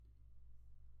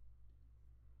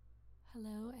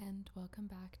Hello and welcome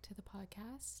back to the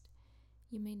podcast.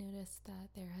 You may notice that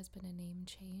there has been a name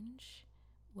change.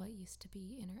 What used to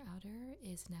be Inner Outer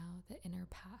is now the Inner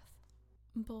Path.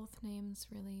 Both names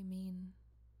really mean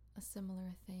a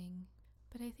similar thing,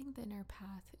 but I think the Inner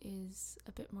Path is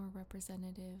a bit more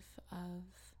representative of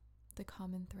the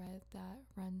common thread that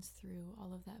runs through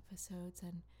all of the episodes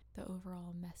and the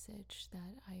overall message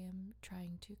that I am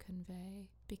trying to convey.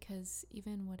 Because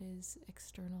even what is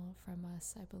external from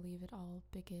us, I believe it all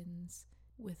begins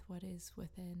with what is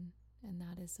within, and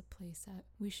that is a place that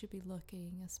we should be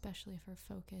looking, especially if our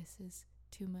focus is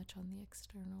too much on the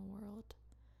external world.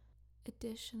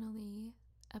 Additionally,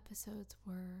 episodes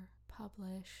were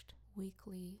published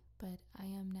weekly, but I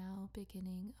am now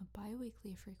beginning a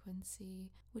bi-weekly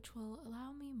frequency, which will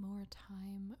allow me more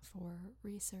time for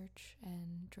research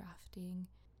and drafting.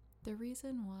 The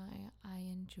reason why I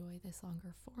enjoy this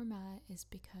longer format is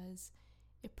because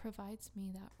it provides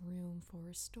me that room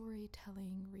for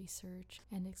storytelling, research,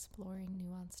 and exploring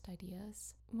nuanced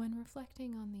ideas. When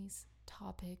reflecting on these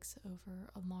topics over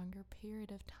a longer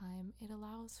period of time, it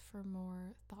allows for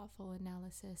more thoughtful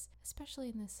analysis, especially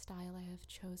in this style I have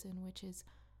chosen, which is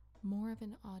more of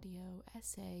an audio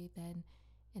essay than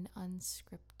an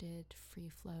unscripted,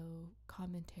 free-flow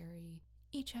commentary.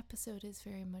 Each episode is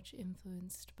very much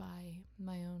influenced by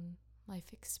my own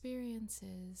life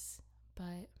experiences,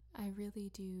 but I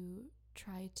really do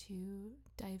try to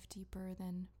dive deeper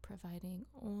than providing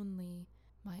only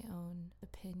my own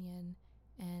opinion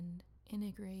and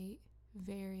integrate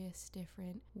various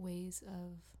different ways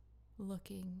of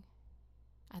looking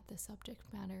at the subject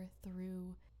matter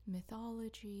through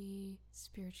mythology,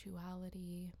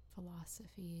 spirituality,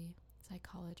 philosophy,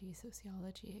 psychology,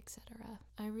 sociology, etc.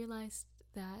 I realized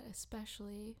that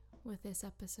especially with this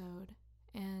episode,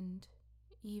 and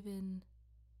even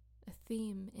a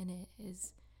theme in it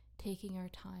is taking our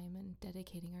time and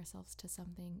dedicating ourselves to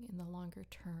something in the longer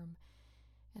term.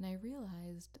 And I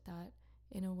realized that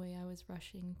in a way I was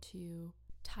rushing to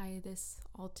tie this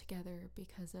all together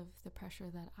because of the pressure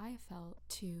that I felt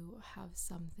to have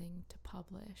something to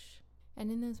publish. And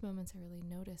in those moments I really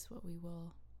notice what we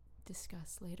will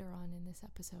discuss later on in this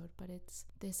episode, but it's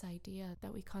this idea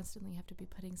that we constantly have to be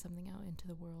putting something out into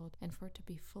the world, and for it to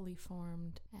be fully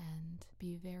formed and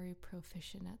be very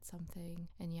proficient at something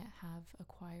and yet have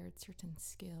acquired certain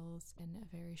skills in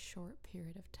a very short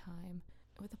period of time.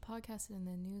 With the podcast and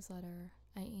the newsletter,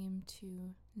 I aim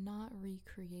to not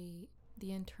recreate the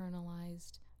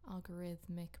internalized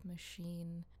algorithmic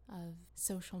machine of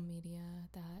social media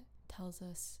that tells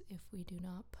us if we do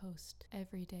not post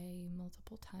every day,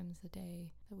 multiple times a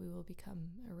day, that we will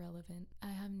become irrelevant. I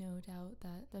have no doubt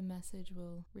that the message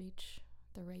will reach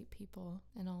the right people,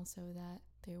 and also that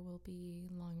there will be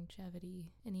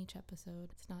longevity in each episode.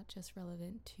 It's not just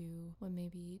relevant to what may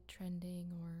be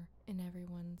trending or in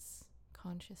everyone's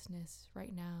consciousness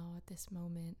right now at this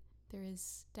moment. There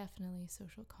is definitely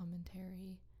social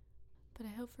commentary, but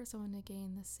I hope for someone to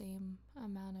gain the same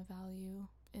amount of value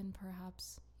in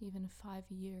perhaps even 5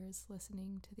 years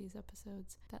listening to these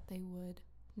episodes that they would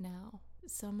now.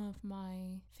 Some of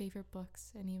my favorite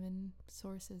books and even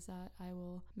sources that I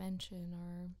will mention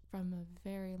are from a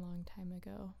very long time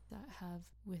ago that have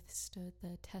withstood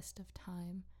the test of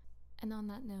time. And on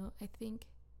that note, I think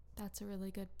that's a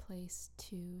really good place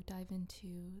to dive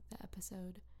into the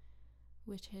episode,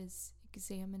 which is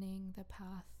examining the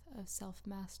path of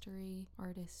self-mastery,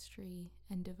 artistry,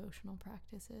 and devotional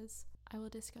practices. I will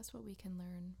discuss what we can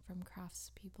learn from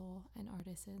craftspeople and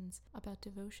artisans about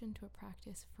devotion to a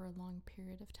practice for a long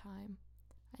period of time.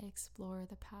 I explore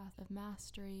the path of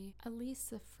mastery, at least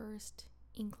the first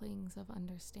inklings of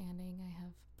understanding I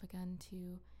have begun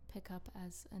to pick up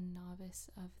as a novice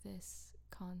of this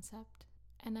concept.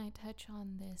 And I touch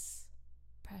on this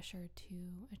pressure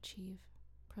to achieve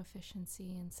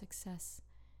proficiency and success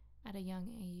at a young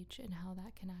age, and how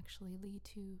that can actually lead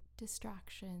to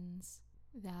distractions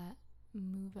that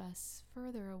move us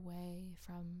further away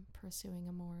from pursuing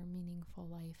a more meaningful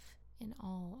life in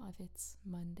all of its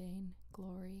mundane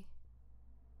glory.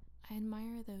 I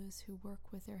admire those who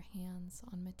work with their hands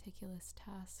on meticulous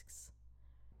tasks.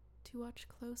 To watch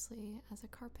closely as a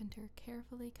carpenter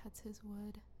carefully cuts his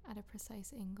wood at a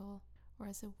precise angle, or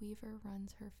as a weaver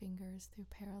runs her fingers through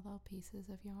parallel pieces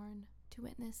of yarn. To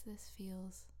witness this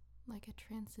feels like a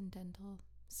transcendental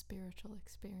spiritual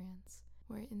experience,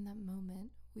 where in that moment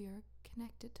we are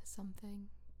connected to something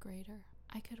greater.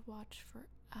 I could watch for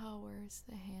hours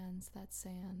the hands that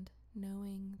sand,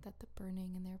 knowing that the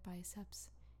burning in their biceps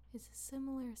is a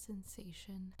similar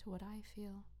sensation to what I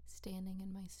feel standing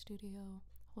in my studio,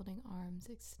 holding arms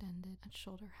extended at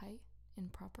shoulder height in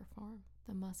proper form.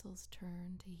 The muscles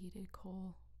turn to heated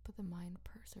coal, but the mind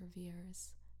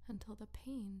perseveres until the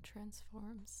pain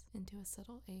transforms into a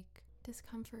subtle ache.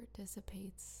 Discomfort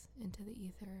dissipates into the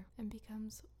ether and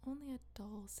becomes only a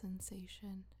dull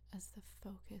sensation as the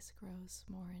focus grows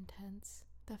more intense.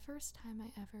 The first time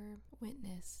I ever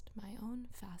witnessed my own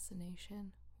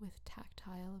fascination with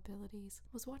tactile abilities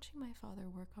was watching my father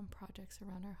work on projects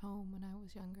around our home when I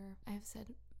was younger. I have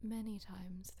said many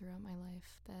times throughout my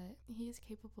life that he is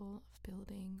capable of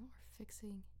building or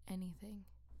fixing anything.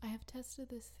 I have tested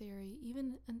this theory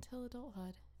even until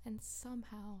adulthood and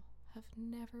somehow have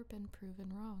never been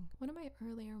proven wrong. One of my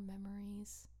earlier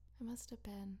memories, I must have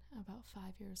been about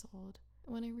 5 years old,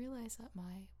 when I realized that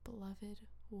my beloved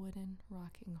wooden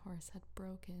rocking horse had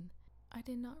broken. I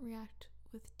did not react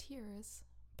with tears,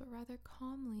 but rather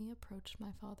calmly approached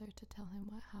my father to tell him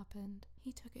what happened.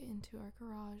 He took it into our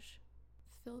garage,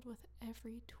 filled with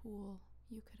every tool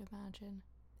you could imagine,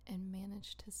 and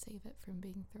managed to save it from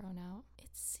being thrown out.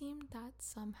 It seemed that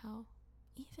somehow,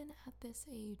 even at this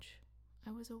age,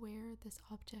 I was aware this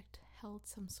object held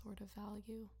some sort of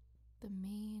value. The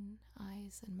mane,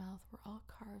 eyes, and mouth were all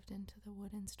carved into the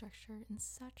wooden structure in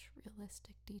such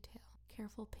realistic detail.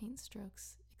 Careful paint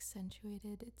strokes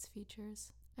accentuated its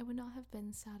features. I would not have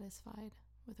been satisfied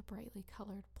with a brightly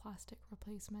colored plastic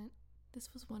replacement. This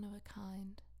was one of a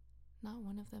kind, not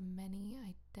one of the many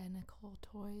identical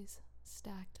toys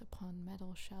stacked upon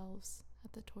metal shelves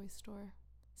at the toy store.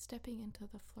 Stepping into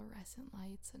the fluorescent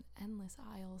lights and endless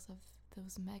aisles of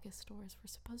those mega stores were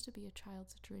supposed to be a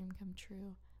child's dream come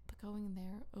true, but going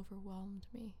there overwhelmed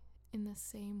me in the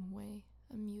same way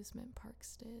amusement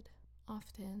parks did.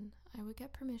 Often, I would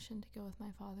get permission to go with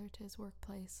my father to his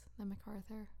workplace, the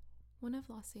MacArthur, one of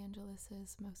Los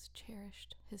Angeles's most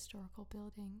cherished historical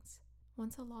buildings.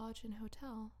 Once a lodge and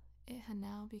hotel, it had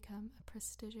now become a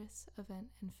prestigious event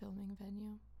and filming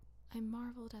venue. I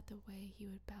marveled at the way he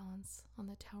would balance on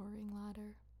the towering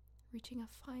ladder, reaching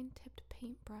a fine-tipped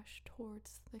paintbrush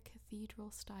towards the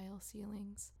cathedral-style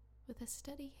ceilings. With a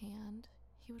steady hand,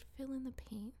 he would fill in the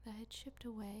paint that had chipped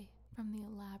away from the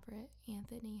elaborate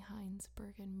Anthony Hines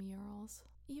Bergen murals.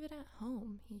 Even at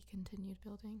home, he continued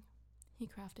building. He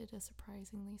crafted a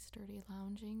surprisingly sturdy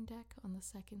lounging deck on the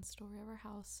second story of our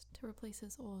house to replace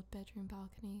his old bedroom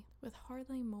balcony with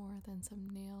hardly more than some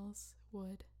nails,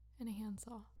 wood, and a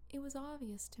handsaw. It was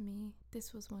obvious to me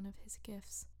this was one of his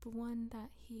gifts, but one that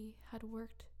he had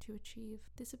worked to achieve.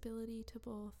 This ability to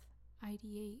both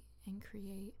ideate and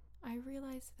create. I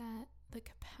realized that the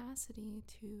capacity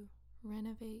to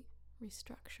renovate,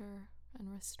 restructure, and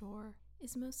restore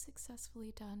is most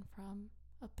successfully done from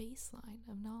a baseline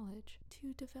of knowledge.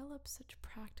 To develop such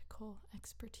practical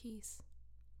expertise,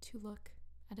 to look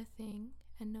at a thing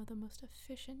and know the most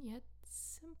efficient yet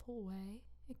simple way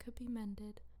it could be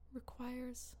mended,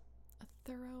 requires a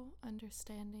thorough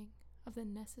understanding of the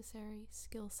necessary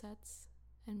skill sets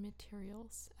and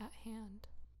materials at hand.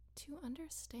 To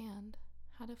understand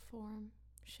how to form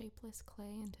shapeless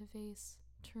clay into vase,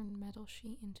 turn metal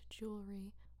sheet into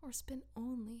jewelry, or spin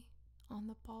only on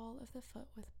the ball of the foot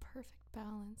with perfect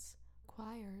balance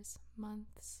requires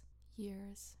months,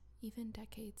 years, even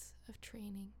decades of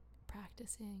training,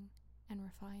 practicing, and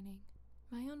refining.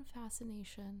 My own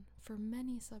fascination for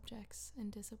many subjects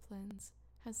and disciplines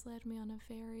has led me on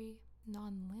a very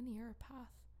non-linear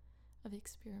path of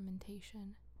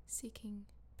experimentation, seeking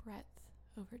breadth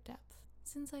over depth.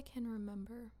 Since I can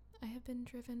remember, I have been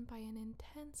driven by an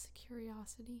intense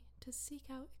curiosity to seek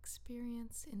out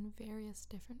experience in various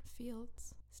different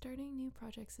fields. Starting new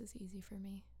projects is easy for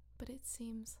me, but it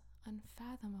seems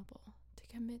unfathomable to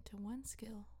commit to one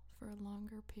skill for a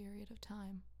longer period of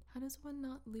time. How does one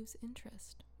not lose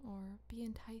interest or be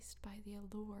enticed by the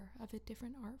allure of a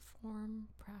different art form,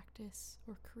 practice,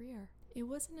 or career? It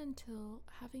wasn't until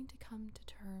having to come to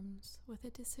terms with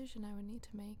a decision I would need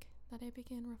to make that I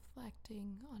began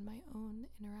reflecting on my own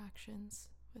interactions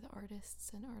with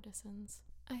artists and artisans.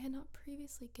 I had not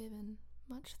previously given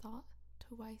much thought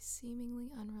to why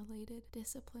seemingly unrelated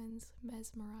disciplines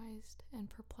mesmerized and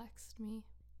perplexed me.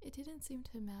 It didn't seem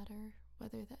to matter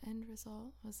whether the end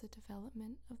result was the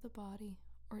development of the body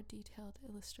or detailed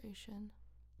illustration.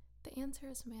 The answer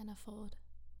is manifold.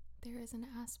 There is an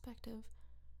aspect of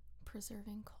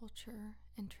preserving culture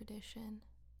and tradition,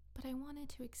 but I wanted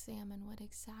to examine what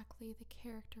exactly the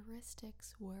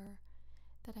characteristics were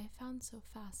that I found so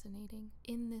fascinating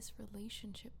in this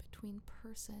relationship between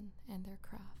person and their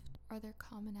craft. Are there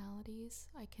commonalities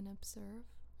I can observe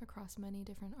across many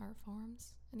different art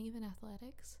forms and even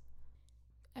athletics?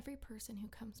 Every person who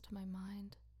comes to my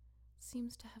mind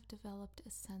seems to have developed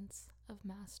a sense of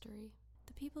mastery.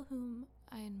 The people whom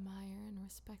I admire and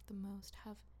respect the most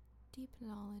have deep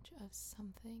knowledge of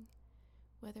something,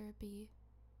 whether it be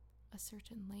a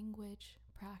certain language,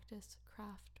 practice,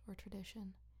 craft, or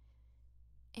tradition,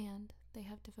 and they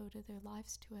have devoted their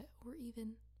lives to it, or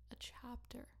even a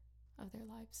chapter of their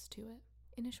lives to it.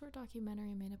 In a short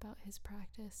documentary made about his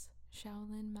practice,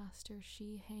 Shaolin Master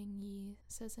Shi Hang Yi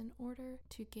says in order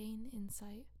to gain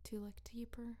insight, to look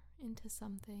deeper into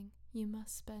something, you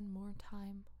must spend more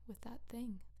time with that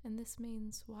thing. And this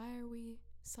means, why are we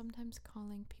sometimes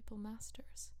calling people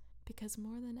masters? Because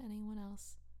more than anyone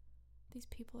else, these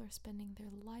people are spending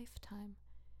their lifetime,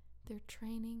 they're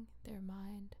training their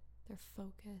mind, their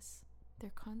focus,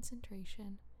 their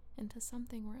concentration into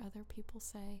something where other people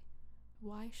say,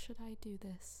 why should I do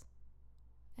this?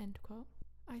 End quote.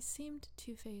 I seemed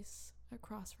to face a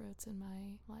crossroads in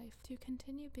my life, to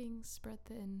continue being spread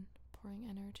thin, pouring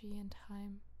energy and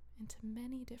time into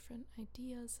many different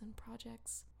ideas and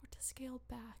projects, or to scale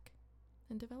back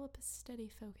and develop a steady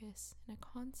focus in a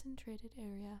concentrated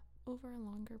area over a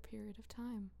longer period of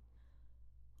time.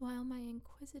 While my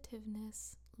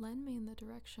inquisitiveness led me in the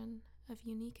direction of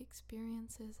unique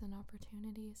experiences and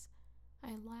opportunities,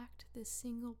 I lacked the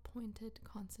single-pointed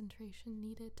concentration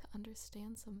needed to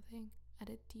understand something at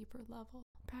a deeper level.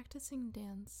 Practicing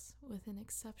dance with an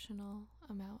exceptional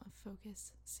amount of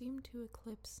focus seemed to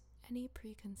eclipse any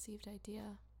preconceived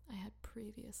idea I had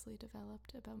previously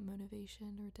developed about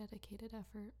motivation or dedicated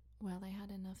effort. While I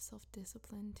had enough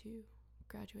self-discipline to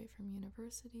graduate from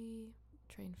university,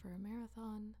 train for a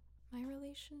marathon, my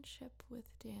relationship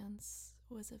with dance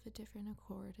was of a different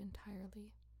accord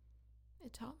entirely.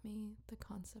 It taught me the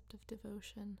concept of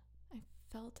devotion. I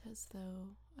felt as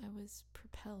though I was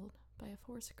propelled by a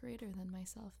force greater than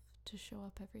myself to show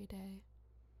up every day,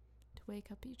 to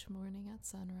wake up each morning at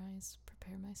sunrise,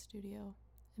 prepare my studio,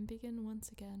 and begin once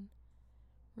again,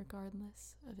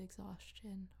 regardless of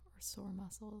exhaustion or sore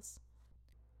muscles.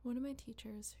 One of my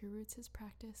teachers, who roots his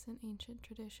practice in ancient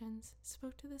traditions,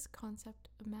 spoke to this concept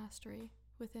of mastery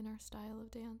within our style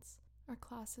of dance. Our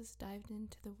classes dived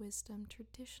into the wisdom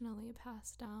traditionally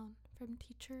passed down from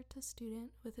teacher to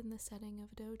student within the setting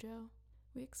of a dojo.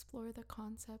 We explore the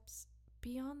concepts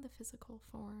beyond the physical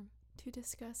form to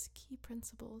discuss key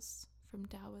principles from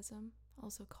Taoism,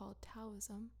 also called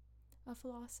Taoism, a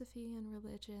philosophy and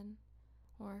religion,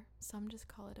 or some just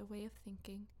call it a way of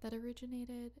thinking, that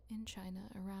originated in China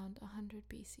around 100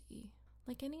 BCE.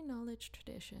 Like any knowledge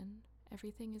tradition,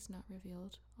 everything is not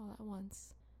revealed all at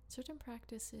once. Certain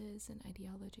practices and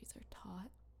ideologies are taught.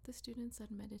 The students then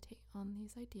meditate on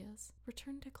these ideas,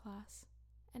 return to class,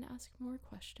 and ask more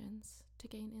questions to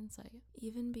gain insight.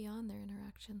 Even beyond their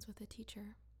interactions with the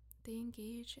teacher, they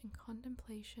engage in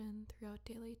contemplation throughout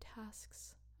daily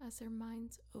tasks as their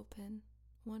minds open,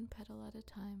 one petal at a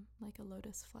time, like a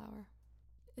lotus flower.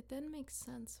 It then makes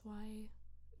sense why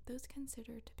those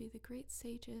considered to be the great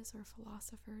sages or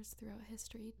philosophers throughout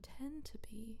history tend to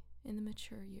be in the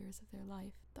mature years of their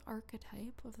life. The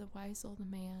archetype of the wise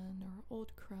old man or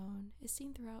old crone is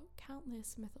seen throughout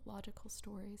countless mythological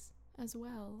stories, as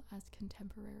well as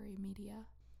contemporary media.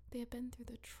 They have been through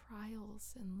the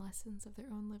trials and lessons of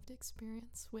their own lived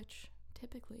experience, which,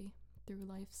 typically, through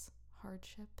life's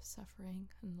hardship, suffering,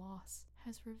 and loss,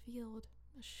 has revealed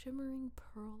a shimmering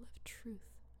pearl of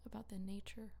truth about the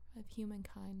nature of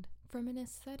humankind. From an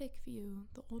aesthetic view,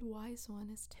 the old wise one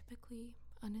is typically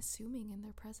unassuming in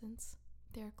their presence.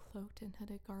 They are cloaked in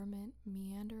hooded garment,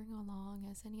 meandering along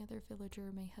as any other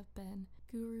villager may have been.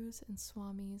 Gurus and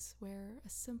swamis wear a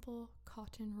simple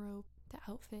cotton robe,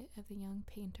 the outfit of the young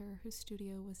painter whose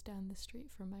studio was down the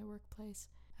street from my workplace,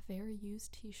 a very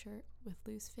used t-shirt with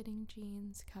loose-fitting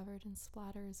jeans covered in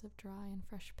splatters of dry and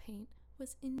fresh paint,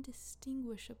 was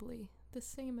indistinguishably the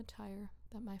same attire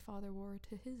that my father wore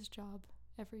to his job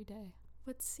every day.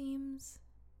 What seems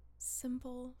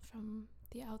simple from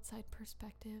the outside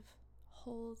perspective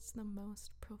holds the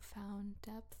most profound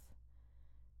depth.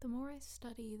 The more I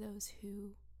study those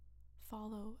who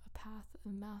follow a path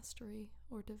of mastery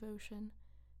or devotion,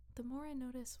 the more I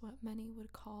notice what many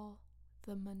would call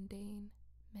the mundane.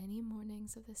 Many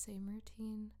mornings of the same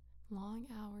routine, long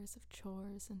hours of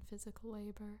chores and physical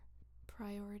labor,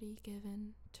 priority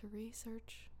given to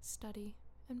research, study,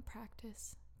 and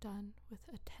practice done with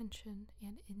attention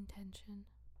and intention.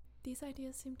 These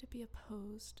ideas seem to be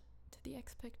opposed to the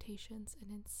expectations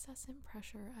and incessant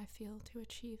pressure I feel to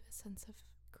achieve a sense of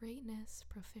greatness,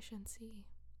 proficiency,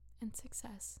 and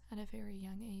success at a very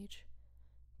young age.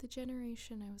 The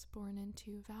generation I was born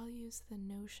into values the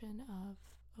notion of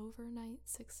overnight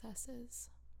successes.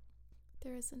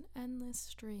 There is an endless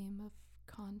stream of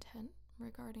content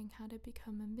regarding how to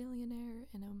become a millionaire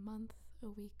in a month, a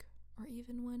week, or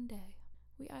even one day.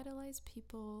 We idolize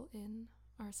people in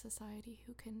our society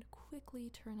who can quickly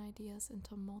turn ideas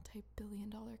into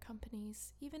multi-billion-dollar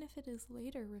companies, even if it is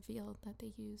later revealed that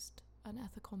they used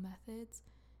unethical methods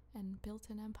and built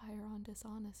an empire on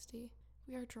dishonesty.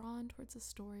 We are drawn towards the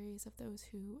stories of those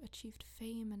who achieved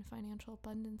fame and financial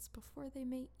abundance before they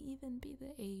may even be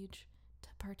the age to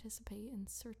participate in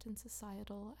certain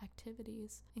societal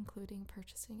activities, including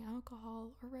purchasing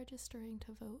alcohol or registering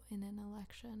to vote in an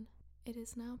election. It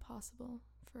is now possible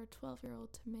for a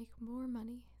 12-year-old to make more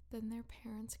money than their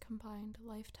parents' combined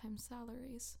lifetime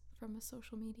salaries from a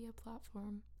social media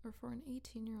platform, or for an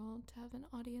 18-year-old to have an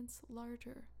audience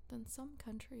larger than some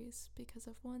countries because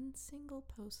of one single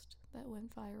post that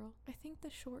went viral. I think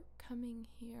the shortcoming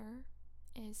here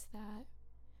is that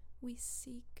we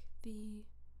seek the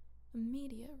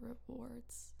immediate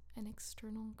rewards and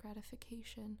external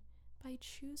gratification by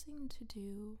choosing to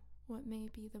do what may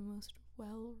be the most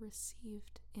well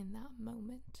received in that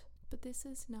moment. But this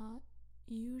is not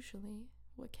usually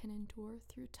what can endure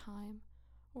through time,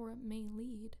 or it may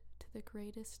lead to the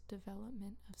greatest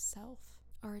development of self.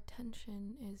 Our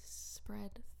attention is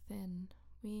spread thin.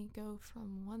 We go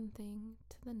from one thing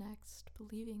to the next,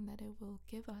 believing that it will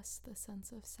give us the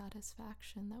sense of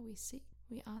satisfaction that we seek.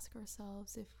 We ask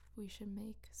ourselves if we should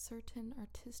make certain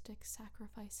artistic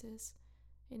sacrifices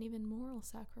and even moral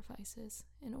sacrifices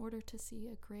in order to see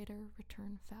a greater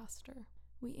return faster.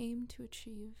 We aim to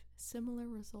achieve similar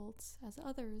results as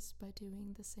others by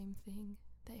doing the same thing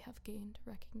they have gained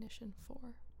recognition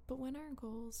for. But when our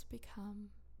goals become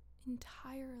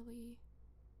entirely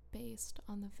based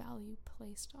on the value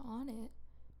placed on it,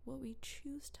 what we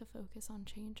choose to focus on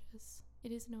changes.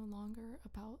 It is no longer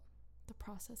about the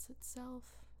process itself,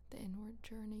 the inward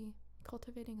journey,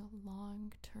 cultivating a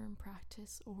long-term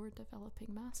practice or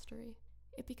developing mastery.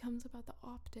 It becomes about the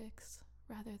optics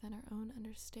rather than our own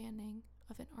understanding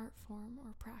of an art form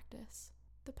or practice.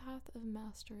 The path of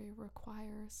mastery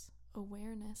requires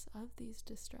awareness of these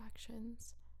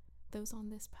distractions. Those on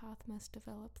this path must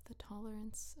develop the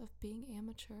tolerance of being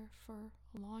amateur for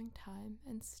a long time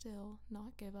and still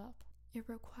not give up. It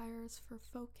requires for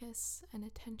focus and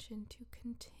attention to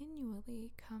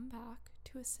continually come back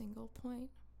to a single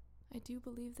point. I do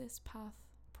believe this path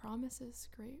promises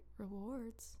great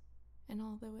rewards, and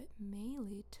although it may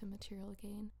lead to material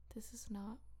gain, this is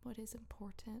not what is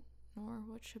important nor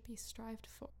what should be strived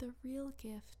for. The real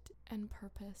gift and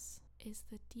purpose is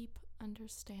the deep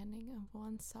understanding of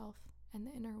oneself and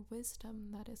the inner wisdom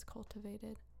that is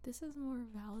cultivated. This is more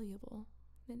valuable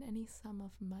than any sum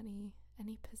of money,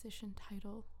 any position,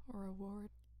 title, or award.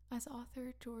 As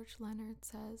author George Leonard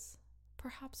says,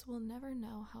 perhaps we'll never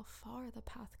know how far the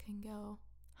path can go,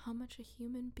 how much a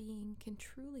human being can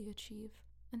truly achieve,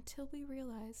 until we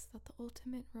realize that the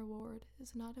ultimate reward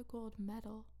is not a gold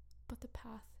medal, but the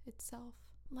path itself.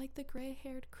 Like the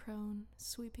gray-haired crone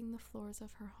sweeping the floors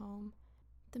of her home,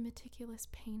 the meticulous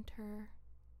painter,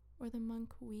 or the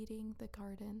monk weeding the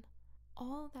garden,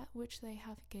 all that which they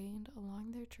have gained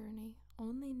along their journey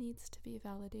only needs to be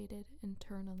validated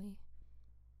internally,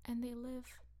 and they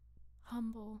live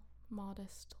humble,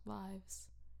 modest lives.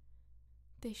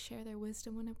 They share their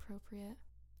wisdom when appropriate,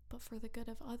 but for the good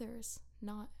of others,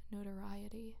 not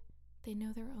notoriety. They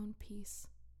know their own peace.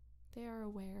 They are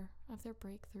aware of their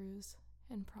breakthroughs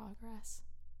and progress.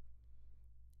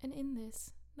 And in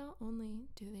this, not only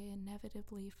do they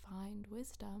inevitably find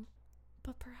wisdom,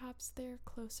 but perhaps they're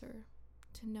closer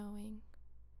to knowing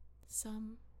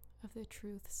some of the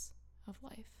truths of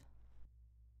life.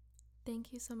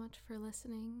 Thank you so much for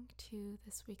listening to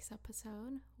this week's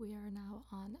episode. We are now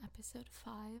on episode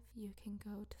 5. You can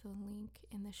go to the link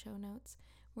in the show notes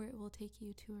where it will take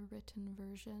you to a written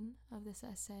version of this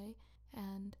essay,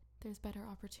 and there's better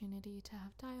opportunity to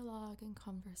have dialogue and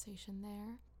conversation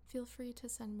there. Feel free to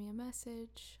send me a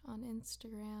message on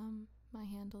Instagram. My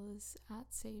handle is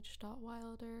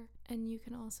 @sage.wilder, and you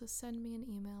can also send me an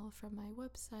email from my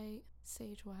website,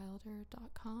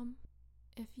 sagewilder.com.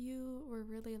 If you were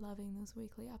really loving those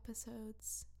weekly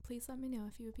episodes, please let me know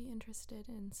if you would be interested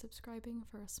in subscribing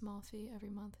for a small fee every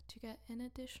month to get an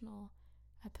additional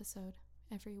episode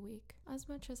every week. As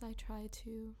much as I try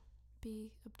to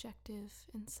be objective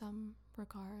in some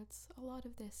regards, a lot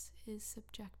of this is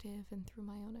subjective and through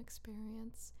my own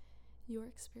experience. Your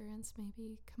experience may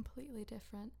be completely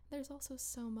different. There's also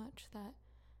so much that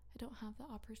I don't have the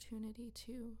opportunity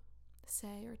to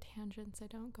say, or tangents I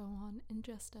don't go on in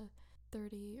just a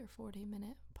 30 or 40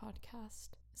 minute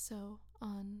podcast. So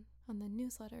on the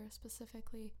newsletter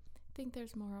specifically, I think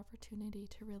there's more opportunity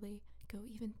to really go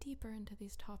even deeper into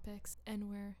these topics, and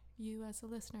where you as a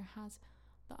listener has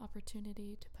the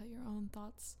opportunity to put your own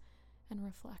thoughts and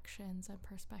reflections and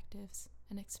perspectives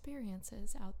and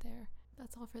experiences out there.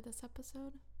 That's all for this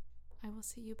episode. I will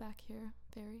see you back here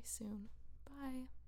very soon. Bye.